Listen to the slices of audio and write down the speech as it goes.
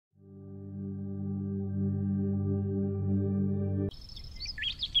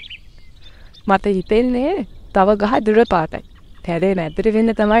මට හිතෙන්නේ තව ගහ දුර පාටයි. හැදේ නැතර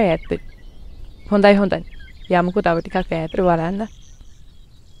වෙන්න තමයි ඇත්තේ. හොඳයි හොඳයි. යමුකෝ තව ටිකක් ඈතට බලන්න.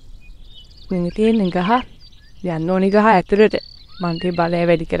 මෙන්න තියෙන ගහ යන්න ඕනි ගහ ඇතුළට. මන්ට බලය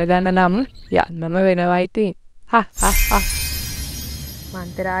වැඩි කරගන්න නම් යන්නම වෙනවා ඉතින්. හා හා හා.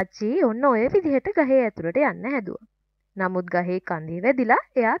 මන්තරාච්චි ඔන්න ඔය විදිහට ගහේ ඇතුළට යන්න හැදුවා. නමුත් ගහේ කන්දේ වැදිලා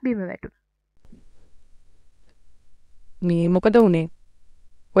එයා බිම වැටුණා. මේ මොකද උනේ?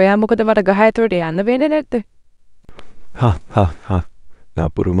 ඔයා මොකද මට ගහ ඇතුළට යන්න වෙන්නේ නැත්තේ?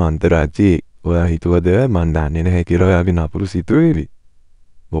 නපුරු මන්තරාච්චි ඔයා හිතුවද මන් දන්නේ නැහැ කියලා ඔයාගේ නපුරු සිතුවේවි.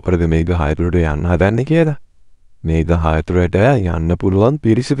 මොකද මේ ගහ ඇතුළට යන්න හදන්නේ කියලා? මේ ගහ ඇතුළට යන්න පුළුවන්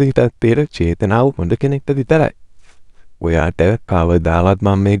පිරිසිදු හිතක් තියෙන චේතනාව හොඳ කෙනෙක්ට විතරයි. ඔයාට කවදාවත්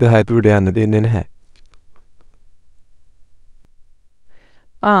මම මේ ගහ ඇතුළට යන්න දෙන්නේ නැහැ.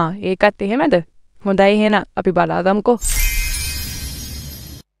 ඒකත් එහෙමද? හොඳයි එහෙනම් අපි බලාගමුකෝ.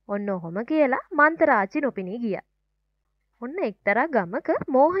 ඔන්න ඔහොම කියලා මන්තරාච්චි නොපෙනී ගියා. ඔන්න එක්තරා ගමක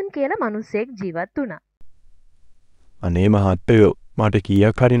මෝහන් කියලා මිනිහෙක් ජීවත් වුණා. අනේ මහත්තයෝ මට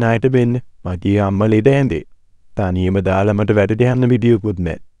කීයක් හරි ණයට දෙන්න. මගේ අම්මා ලෙඩ ඇඳේ. තනියම දාලා මට වැඩට යන්න විදියකුත්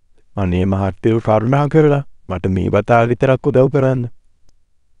නැහැ. අනේ මහත්තයෝ කරුණා කරලා මට මේ වතාව විතරක් උදව් කරන්න.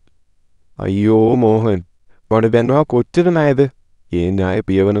 අයියෝ මෝහන් මට බැන්නවා කොච්චර ණයද? ඒ ණය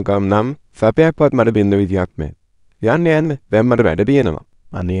පියවනකම් නම් සැපයක්වත් මට දෙන්න විදියක් නැහැ. යන්න දැන් මට වැඩ තියෙනවා.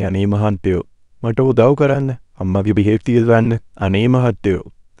 අනේ මහත්තයෝ මට උදව් කරන්න. අම්මගේ බෙහෙත් තියවන්න. අනේ මහත්තයෝ.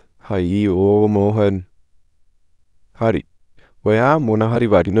 අයියෝ මෝහන්. හරි. ඔයා මොන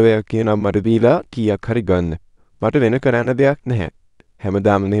හරි වටිනවයක් කියනම් මට දීලා කීයක් හරි ගන්න. මට වෙන කරන්න දෙයක් නැහැ.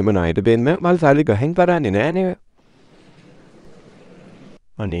 හැමදාම මෙහෙම ණයට දෙන්න මල් සල්ලි ගහෙන් කරන්නේ නෑ නේද?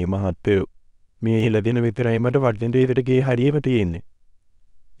 අනේ මහත්තයෝ මේ ඉලදින විතරයි මට වටින දෙයකට ගේ හරියම තියෙන්නේ.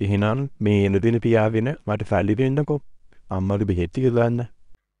 එහෙනම් මේ එන දින පියාගෙන මට සල්ලි දෙන්නකෝ. අම්මගේ බෙහෙත් ටික ගන්න.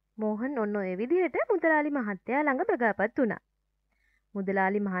 මෝහන් ඔන්න ඔය විදිහට මුදලාලි මහත්තයා ළඟ බගාපත් වුණා.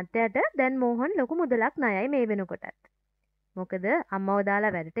 මුදලාලි මහත්තයාට දැන් මෝහන් ලොකු මුදලක් ණයයි මේ වෙනකොටත්. මොකද අම්මව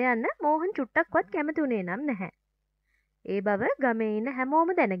දාලා වැඩට යන්න මෝහන් චුට්ටක්වත් කැමති උනේ නම් නැහැ. ඒ බව ගමේ ඉන්න හැමෝම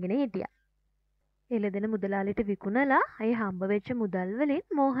දැනගෙන හිටියා. එළදෙන මුදලාලිට විකුණලා අය හම්බ වෙච්ච මුදල් වලින්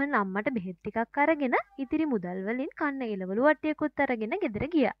මෝහන් අම්මට බෙහෙත් ටිකක් අරගෙන ඉතිරි මුදල් වලින් කන්න එළවලු වට්ටියකුත් අරගෙන ගෙදර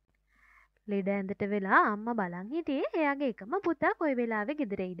ගියා. ලෙඩ ඇඳට වෙලා අම්මා බලන් හිටියේ එයාගේ එකම පුතා කොයි වෙලාවෙ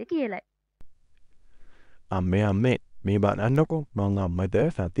ගෙදර එයිද කියලයි. අම්මේ මේ බලන්නකෝ මං අම්මට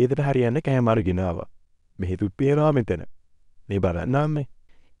සතියේට හරියන්න කෑම අරගෙන ආවා. බෙහෙතුත් පියනවා මෙතන. මේ බලන්න අම්මේ.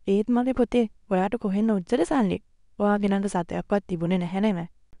 ඒත් මගේ පුතේ ඔයාට කොහෙන් උච්චර සල්ලි? ඔයාගේ නංග සතයක්වත් තිබුණේ නැහැ නේද?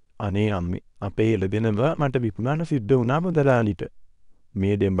 අනේ අම්මේ අපේ එළදෙනව මට විකුණන්න සිද්ධ වුණා මුදලාලිට.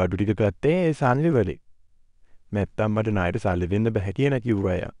 මේ දෙම් බඩු ටික ගත්තේ ඒ සල්ලි වලින්. නැත්තම් මට ණයට සල්ලි දෙන්න බැහැ කියන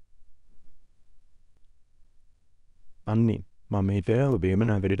කිව්වා අය. අන්නේ මම හිතේ ඔබේම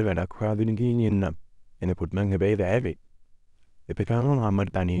නගරයට වැඩක් හොයාගෙන ගිහින් එන්නම්. එනකොට නම් හැබැයි රැවේ. එපිටාම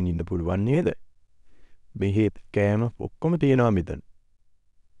අම්මට තනියෙන් ඉන්න පුළුවන් නේද? බෙහෙත් කෑම ඔක්කොම තියෙනවා මෙතන.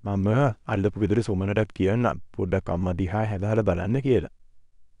 මම අල්ලපු විතර සොමනටත් කියන්නම් පොඩ්ඩක් අම්මා දිහා හැදාලා බලන්න කියලා.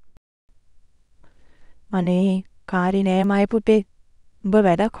 අනේ කාරි නෑ මයි පුතේ. උඹ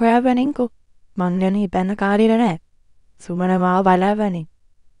වැඩක් හොයාගනින්කෝ. මං යන්නේ ඉබැන්න කාරියට නෑ. සුමන මාව බලාගනින්.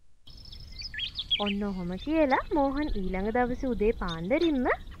 ඔන්න ඔහොම කියලා මෝහන් ඊළඟ දවසේ උදේ පාන්දරින්ම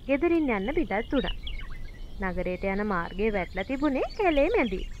ගෙදරින් යන්න පිටත් වුණා. නගරයට යන මාර්ගයේ වැටලා තිබුණේ කැලේ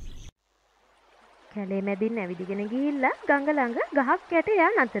මැදින්. කැලේ මැදින් ඇවිදගෙන ගිහිල්ලා ගඟ ළඟ ගහක් යට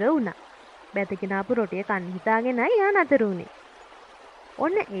එයා නතර වුණා. බැතගෙන ආපු රොටිය කන්න හිතාගෙනයි එයා නතර වුණේ.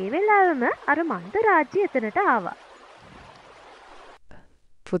 ඔන්න ඒ වෙලාවෙම අර මන්තරාජ්‍ය එතනට ආවා.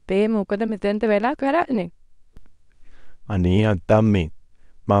 පුතේ මොකද මෙතෙන්ට වෙලා කරන්නේ? අනේ අත්තම්මේ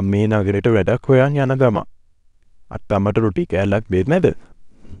මම මේ නගරයට වැඩක් හොයන් යන ගම. අත්තම්මට රොටි කෑල්ලක් දෙන්නේ නැද?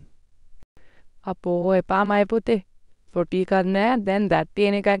 අපෝ එපා මයි පුතේ. රොටි කන්නේ දැන් දත්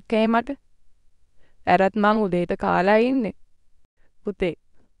තියෙන එකක් කෑ මට. ඇරත් මං උදේට කාලා ඉන්නේ. පුතේ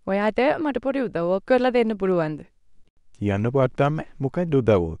ඔයාට මට පොඩි උදව්වක් කරලා දෙන්න පුළුවන්ද? කියන්නකෝ අත්තම්මේ මොකක්ද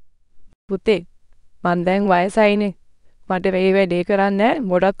උදව්ව? පුතේ මං දැන් වයසයිනේ. මට මේ වැඩේ කරන්න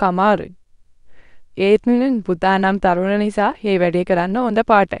ගොඩක් අමාරුයි. ඒත් පුතා නම් තරුණ නිසා මේ වැඩේ කරන්න හොඳ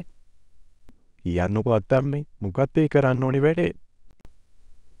පාටයි. කියන්නකෝ අත්තම්මේ මොකක්ද ඒ කරන්න ඕනේ වැඩේ?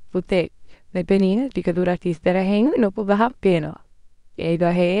 පුතේ මෙතනින් ටික දුරක් ඉස්සරහින් ලොකු ගහක් පේනවා. ඒ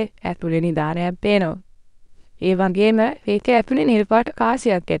ගහේ ඇතුලේ නිදානයක් පේනවා. ඒ වගේම ඒක ඇතුලේ නිල් පාට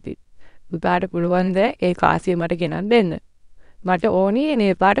කාසියක් ඇති. පුතාට පුළුවන්ද ඒ කාසිය මට ගෙනත් දෙන්න? මට ඕනි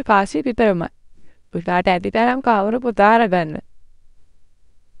නිල් පාට කාසිය විතරමයි. පුතාට ඇති තරම් කවුරු පුතා අරගන්න.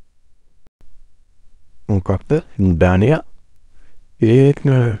 මොකක්ද? නිදානිය?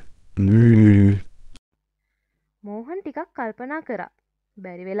 මෝහන් ටිකක් කල්පනා කරා.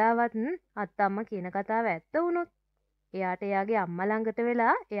 බැරි වෙලාවත් අත්තම්මා කියන කතාව ඇත්ත වුණොත් එයාට එයාගේ අම්මා ළඟට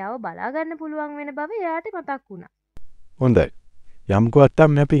වෙලා එයාව බලා ගන්න පුළුවන් වෙන බව එයාට මතක් වුණා. හොඳයි. යම්කෝ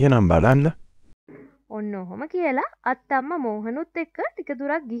අත්තම් අපි එහෙනම් බලන්න. ඔන්න ඔහොම කියලා අත්තම්මා මෝහනුත් එක්ක ටික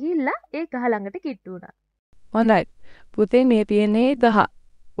දුරක් ගිහිල්ලා ඒ ගහ ළඟට කිට්ටු වුණා. හොඳයි. පුතේ මේ තියෙන්නේ දහ.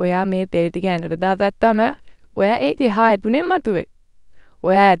 ඔයා මේ තෙල් ටික ඇඟට දාගත්තාම ඔයා ඒ 30 ඇතුලේ මතුවේ.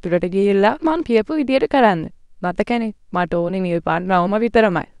 ඔයා ඇතුලට ගිහිල්ලා මං කියපු විදියට කරන්න. මතකනේ මට ඕනේ නිල් පාට රවුම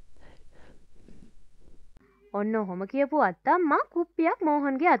විතරමයි. ඔන්න ඔහොම කියපු අත්තම්මා කුප්පියක්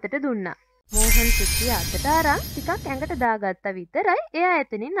මෝහන්ගේ අතට දුන්නා. මෝහන් කුප්පිය අතට අරන් ටිකක් ඇඟට දාගත්තා විතරයි එයා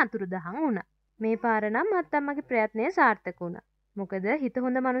එතනින් අතුරුදහන් වුණා. මේ පාර නම් අත්තම්මගේ ප්‍රයත්නය සාර්ථක වුණා. මොකද හිත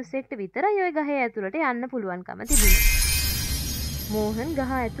හොඳ මිනිස්සෙක්ට විතරයි ওই ගහේ ඇතුළට යන්න පුළුවන්කම තිබුණේ. මෝහන්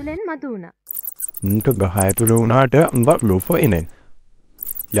ගහ ඇතුලෙන් මතු වුණා. උන්ට ගහ ඇතුළේ වුණාට උඹ ලොෆෝ එනේ.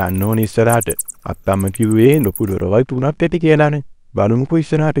 යන්න ඕන ඉස්සරහට. අත්තම්ම කිව්වේ ලොකු දොරවල් තුනක් ඇති කියලානේ. බලමුකෝ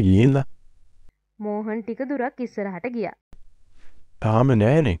ඉස්සරහට ගිහින්ලා. මෝහන් ටික දුරක් ඉස්සරහට ගියා. තාම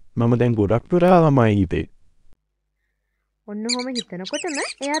නෑනේ. මම දැන් ගොඩක් පුරාමයි හිතේ. ඔන්න ඔහොම හිතනකොටම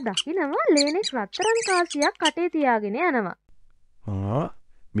එයා දකිනවා ලේනෙක් රත්තරන් කාසියක් කටේ තියාගෙන යනවා.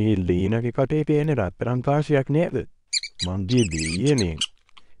 මේ ලීනගේ කටේ තියෙන රත්තරන් කාසියක් නේද? මංගේ දෙයියනේ.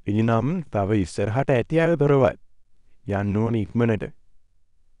 එනිනම් තව ඉස්සරහට ඇති අය දොරවල්. යන්න ඕන ඉක්මනට.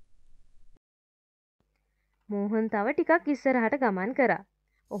 මෝහන් තව ටිකක් ඉස්සරහට ගමන් කරා.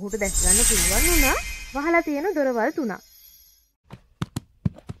 ඔහුට දැස් ගන්න පුළුවන් වුණා වහලා තියෙන දොරවල් තුනක්.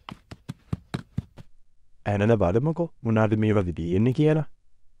 ඇනන බලමුකෝ මොනවාද මේ වගේ තියෙන්නේ කියලා.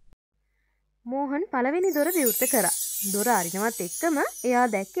 මෝහන් පළවෙනි දොර විවෘත කරා. දොර අරිනවත් එක්කම එයා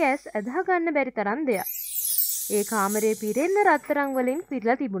දැක්කේ ඇස් අදහ ගන්න බැරි තරම් දෙයක්. ඒ කාමරේ පිරෙන්න රත්තරන් වලින්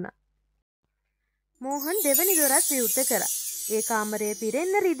පිරලා තිබුණා. මෝහන් දෙවෙනි දොරත් විවෘත කරා. ඒ කාමරේ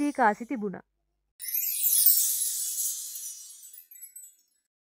පිරෙන්න රිදී කාසි තිබුණා.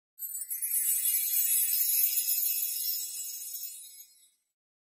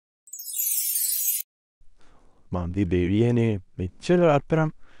 මන්දි දෙවියනේ මෙච්චර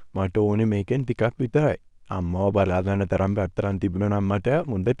රත්තරන් මට ඕනේ මේකෙන් ටිකක් විතරයි. අම්මව බලා ගන්න තරම් රත්තරන් තිබුණා නම් මට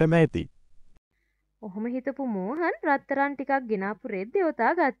මුන්දටම ඇති. ඔහොම හිතපු මෝහන් රත්තරන් ටිකක් ගෙනාපු රෙද්ද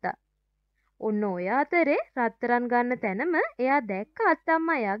යොතා ගත්තා. ඔන්න ඔය අතරේ රත්තරන් ගන්න තැනම එයා දැක්ක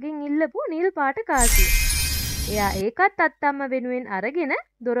අත්තම්මා එයාගෙන් ඉල්ලපු නිල් පාට කාසිය. එයා ඒකත් අත්තම්මා වෙනුවෙන් අරගෙන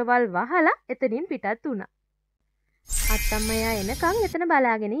දොරවල් වහලා එතනින් පිටත් වුණා. අත්තම්මා එයා එනකන් එතන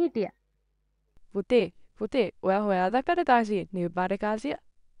බලාගෙන හිටියා. පුතේ ඔයා හොයාගත්තද කාසිය? නිල් පාට කාසිය?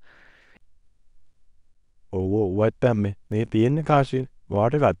 ඔව් වත්තම්මේ මේ තියෙන කාසිය.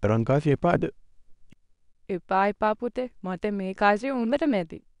 වාට රත්තරන් කාසිය එපාද? එපා පුතේ. මට මේ කාසිය හොඳටම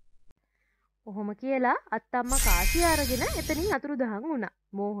ඇති. ඔහොම කියලා අත්තම්මා කාසිය අරගෙන එතනින් අතුරුදහන් වුණා.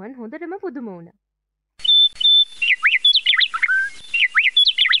 මෝහන් හොඳටම පුදුම වුණා.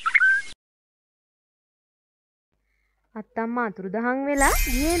 අත්තම්මා අතුරුදහන් වෙලා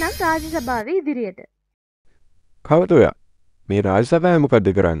ගියේ නම් රාජ සභාවේ ඉදිරියට. කවුද ඔයා? මේ රාජ සභාවේ මොකද්ද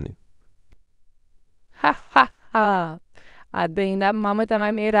කරන්නේ? අද ඉඳන් මම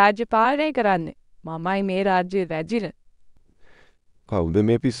තමයි මේ රාජ්‍ය පාලනය කරන්නේ. මමයි මේ රාජ්‍යයේ රැජින. කවුද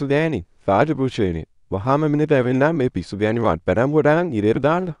මේ පිස්සු ගෑණි? රාජපුරුෂයනේ. වහාම මිනිට ඇවිල්ලා මේ පිස්සු ගෑණි වත් පැරම් ගොඩාන් ඉරේට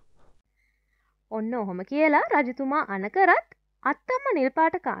දාන්න. ඔන්න ඔහොම කියලා රජතුමා අනකරත් අත්තම්මා නිල්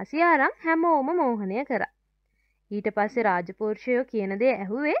පාට කාසිය අරන් හැමෝම මෝහනය කරා. ඊට පස්සේ රාජපුරුෂයෝ කියන දේ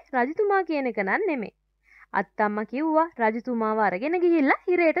ඇහුවේ රජතුමා කියන එක නන් නෙමෙයි. අත්තම්මා කිව්වා රජතුමාව අරගෙන ගිහිල්ලා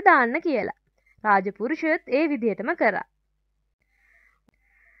හිරේට දාන්න කියලා. රාජපුරුෂයොත් ඒ විදිහටම කරා.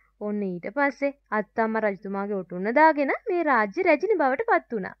 ඔන්න ඊට පස්සේ අත්තම්මා රජතුමාගේ ඔටුන්න දාගෙන මේ රාජ්‍ය රැජිනි බවට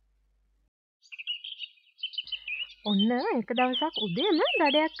පත් වුණා. ඔන්න එක දවසක් උදේම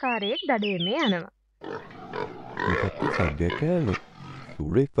දඩයක්කාරයෙක් දඩයමේ යනවා. මේකත් සද්දයක් ඇහෙන්නේ.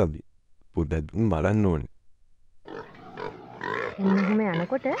 සූරෙක් වගේ. පොඩ්ඩක් බලන්න ඕනේ. එන්නම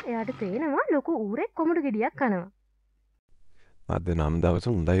යනකොට එයාට පේනවා ලොකු ඌරෙක් කොමුඩු ගෙඩියක් කනවා. අද නම් දවස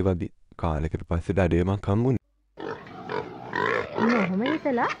හොඳයි වදී. කාලෙකට පස්සේ දඩේමක් හම්බුනේ. ඔහොම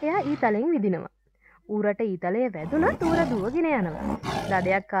හිතලා එයා ඊතලෙන් විදිනවා. ඌරට ඊතලයේ වැදුනත් ඌර දුවගෙන යනවා.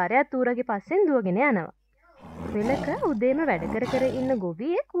 දඩයක්කාරයා ඌරගේ පස්සෙන් දුවගෙන යනවා. වෙලක උදේම වැඩ කර ඉන්න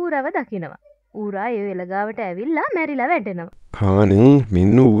ගොවියෙක් ඌරව දකිනවා. ඌරා ඒ වෙලගාවට ඇවිල්ලා මැරිලා වැටෙනවා. කානේ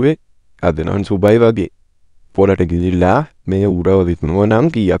මින්න ඌවේ අද නම් සුබයි වගේ. පොලට ගිහිල්ලා මේ ඌරව විත්නුව නම්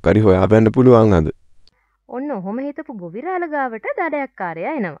කීයක් හරි හොයාගන්න පුළුවන් අද. ඔන්න ඔහොම හිතපු ගොවිරාල ගාවට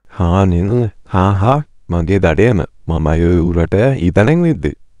දඩයක්කාරයා එනවා. හා මගේ දඩයම මමයි ඔය ඌරට ඊතලෙන්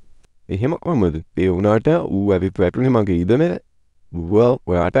විද්දේ. එහෙම කොහමද? ඒ වුණාට ඌ ඇවිත් වැටුනේ මගේ ඉදමේ. ඌව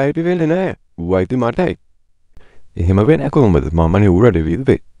ඔයාට අයිති වෙන්නේ නැහැ. ඌ අයිති මටයි. එහෙම වෙන්නේ කොහොමද? මමනේ ඌරට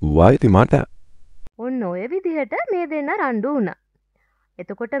විද්දේ. ඌ අයිති මට. ඔන්න ඔය විදිහට මේ දෙන්න රණ්ඩු වුණා.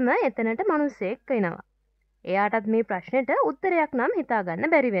 එතකොටම එතනට මිනිස්සෙක් එනවා. එයාටත් මේ ප්‍රශ්නෙට උත්තරයක් නම් හිතාගන්න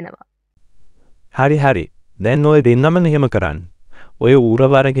බැරි වෙනවා. හරි හරි. දැන් ඔය දෙන්නම එහෙම කරන්න. ඔය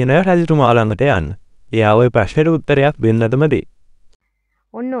ඌරවරගෙන රජතුමා ළඟට යන්න. එයා ඔය ප්‍රශ්නෙට උත්තරයක් දෙන්නටම දෙයි.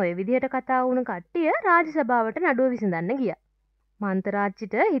 ඔන්න ඔය විදිහට කතා වුණ කට්ටිය රාජ සභාවට නඩුව විසඳන්න ගියා.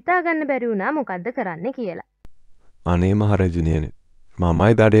 මන්තරාච්චිට හිතාගන්න බැරි වුණා මොකද්ද කරන්න කියලා. අනේ මහරජුණියනේ.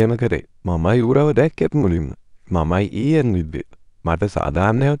 මමයි දඩයම කරේ. මමයි ඌරව දැක්කෙත් මුලින්ම. මමයි ඊයෙන් විද්දේ. මට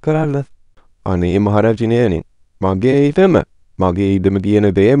සාධාරණයක් කරන්න. අනේ මහරජුණියනේ. මගේ ඉදම කියන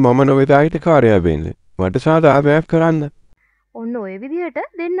දේ මම නොවෙතායිට කාර්යය වෙන්නේ. මට සාධාරණයක් කරන්න. ඔන්න ඔය විදිහට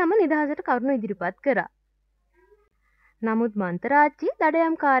දෙන්නම නිදහසට කරුණු ඉදිරිපත් කරා. නමුත් මන්තරාච්චි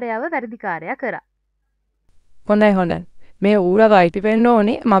දඩයම්කාරයාව වැරදිකාරයා කරා. හොඳයි. මේ ඌරව අයිති වෙන්න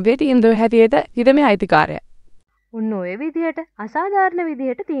ඕනේ මගේ තීන්දුව හැටියට ඉදමේ අයිතිකාරයා. ඔන්න ඔය විදිහට අසාධාරණ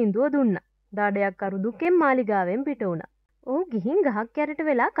විදිහට තීන්දුව දුන්නා. දඩයක්කරු දුකෙන් මාලිගාවෙන් පිට වුණා. ඔහු ගිහින් ගහක් යටට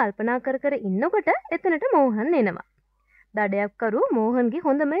වෙලා කල්පනා කර කර ඉන්නකොට එතනට මෝහන් එනවා. දඩයක්කරු මෝහන්ගේ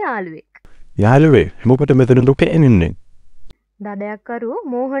හොඳම යාළුවෙක්. යාළුවේ මොකට මෙතන දුක එන්නේ? දඩයක්කරු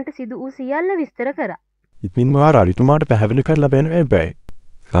මෝහන්ට සිදු වූ සියල්ල විස්තර කරා. ඉතින් මා රජතුමාට පැහැදිලි කරලා බෑනේ බෑ.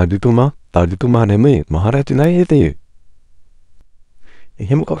 රජතුමා නෙමෙයි මහරජුණයි හිතේ.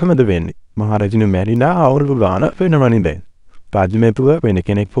 එහෙම කොහොමද වෙන්නේ? මහරජුණ මැරිලා අවුරුදු ගාණක් වෙනවනේ දැන්. රාජ්‍යමේතුව වෙන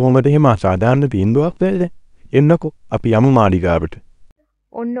කෙනෙක් කොහොමද එහෙම අසාධාරණ තීන්දුවක් දෙන්නේ? එන්නකෝ අපි යමු මාලිගාවට.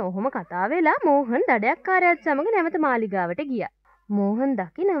 ඔන්න ඔහොම කතා වෙලා මෝහන් දඩයක්කාරයාත් සමග නැවත මාලිගාවට ගියා. මෝහන්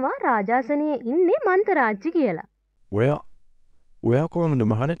දකිනවා රාජාසනයේ ඉන්නේ මන්තරාච්චි කියලා. ඔයා කොහොමද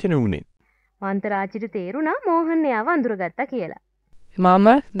මහරජුණ උනේ? මන්තරාච්චිට තේරුණා මෝහන් එයාව අඳුරගත්තා කියලා. මම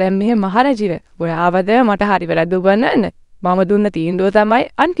දැන් මෙහෙ මහරජිව. ඔයාවද මට හරි වැරද්ද උගන්වන්න. මම දුන්න තීන්දුව තමයි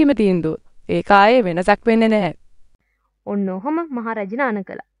අන්තිම තීන්දුව. ඒක ආයේ වෙනසක් වෙන්නේ නැහැ. ඔන්න ඔහොම මහරජින අණ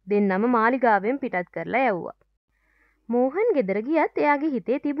කළා. දෙන්නම මාලිගාවෙන් පිටත් කරලා යවුවා. මෝහන් ගෙදර ගියත් එයාගේ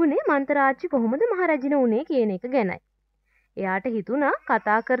හිතේ තිබුණේ මන්තරාච්චි කොහොමද මහරජින උනේ කියන එක ගැනයි. එයාට හිතුණා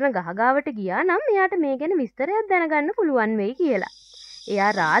කතා කරන ගහගාවට ගියා නම් එයාට මේ ගැන විස්තරයක් දැනගන්න පුළුවන් වෙයි කියලා.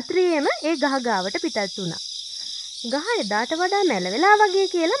 එයා රාත්‍රියේම ඒ ගහගාවට පිටත් වුණා. ගහ එදාට වඩා මැලවෙලා වගේ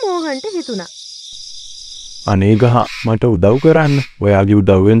කියලා මෝහන්ට හිතුණා. අනේ ගහ මට උදව් කරන්න. ඔයාගේ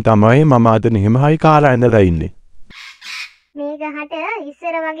උදව්වෙන් තමයි මම අද මෙහෙම හයි කාලා ඇඳලා ඉන්නේ. මේ ගහට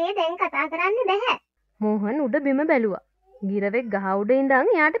ඉස්සර වගේ දැන් කතා කරන්න බෑ. මෝහන් උඩ බිම බැලුවා. ගිරවෙක් ගහ උඩ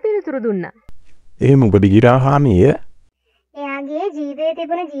ඉඳන් එයාට පිළිතුරු දුන්නා. ඒ මොකද ගිරාහාමිය? එයාගේ ජීවයේ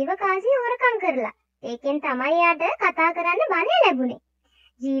තිබුණ ජීවකාසිය හොරකම් කරලා. ඒකෙන් තමයි එයාට කතා කරන්න බලය ලැබුණේ.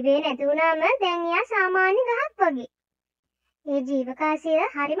 ජීවේ නැති වුණාම දැන් එයා සාමාන්‍ය ගහක් වගේ. මේ ජීවකාසිය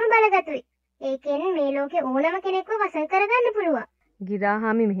හරිම බලගතුයි. ඒකෙන් මේ ලෝකේ ඕනම කෙනෙක්ව වසන් කරගන්න පුළුවන්.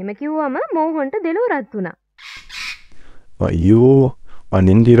 ගිරාහාමි මෙහෙම කිව්වම මෝහන්ට දෙලෝ රත් වුණා. අයියෝ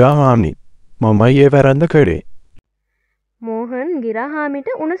අනින් ගිරාහාමි මමයි ඒ වැරද්ද කරේ. මෝහන්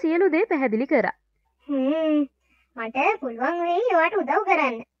ගිරාහාමිට උණ සියලු දේ පැහැදිලි කරා. මට පුළුවන් වෙයි ඔයාට උදව්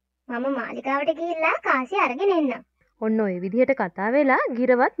කරන්න. මම මාලිගාවට ගිහිල්ලා කාසිය අරගෙන එන්නම්. ඔන්න ඔය විදිහට කතා වෙලා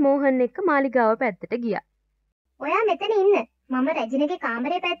ගිරවත් මෝහන් එක්ක මාලිගාව පැත්තට ගියා. ඔයා මෙතන ඉන්න. මම රැජිනගේ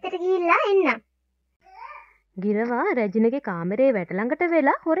කාමරේ පැත්තට ගිහිල්ලා එන්නම්. ගිරවා රැජිනගේ කාමරේ වැට ළඟට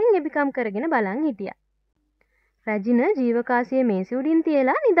වෙලා හොරෙන් එබිකම් කරගෙන බලන් හිටියා. රැජින ජීවකාසිය මේසෙ උඩින්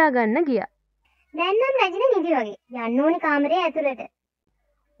තියලා නිදා ගන්න ගියා. දැන් නම් රැජින නිදි වගේ. යන්න ඕනි කාමරේ ඇතුළට.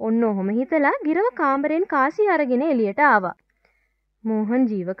 ඔන්න ඔහොම හිතලා ගිරව කාමරෙන් කාසිය අරගෙන එළියට ආවා. මෝහන්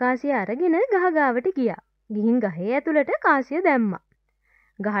ජීවකාසිය අරගෙන ගහ ගාවට ගියා. ගිහින් ගහේ ඇතුළට කාසිය දැම්මා.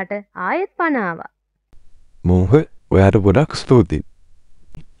 ගහට ආයෙත් පණ ආවා. මෝහ ඔයාට ගොඩක් ස්තුතියි.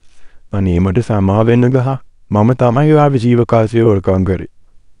 අනේ මට සමා වෙන්න ගහ. මම තමයි ඔයාගේ ජීවකාසිය හොරකම් කරේ.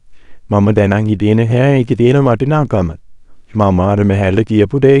 මම දැනන් හිටියේ නැහැ ඒකේ තියෙන වටිනාකම. මම අර මහල්ල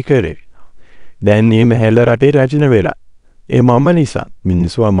කියපු දේ කරේ. දැන් මේ මහල්ල රටේ රැජින වෙලා. ඒ මම නිසා.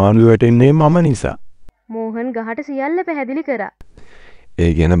 මිනිස්සු අමාරුවට එන්නේ මම නිසා. මෝහන් ගහට සියල්ල පැහැදිලි කරා.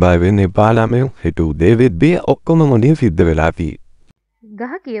 ඒ ගැන බය වෙන්න එපා ළමයෝ. හෙට උදේ වෙද්දී ඔක්කොම මොනිය සිද්ධ වෙලා තියෙයි.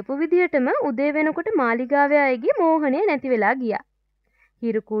 ගහ කියපු විදිහටම උදේ වෙනකොට මාලිගාවේ අයගේ මෝහණය නැති වෙලා ගියා.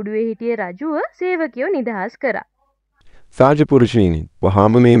 හිරු කුඩුවේ හිටියේ රජුව සේවකයෝ නිදහස් කරා. සාජපුරුෂීනි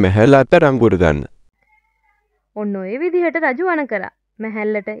වහාම මේ මහල්ල අතරංගුවට ගන්න. ඔන්න ඔය විදිහට රජු අණ කරා.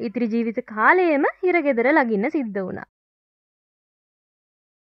 මහල්ලට ඉතිරි ජීවිත කාලයේම හිරගෙදර ලගින්න සිද්ධ වුණා.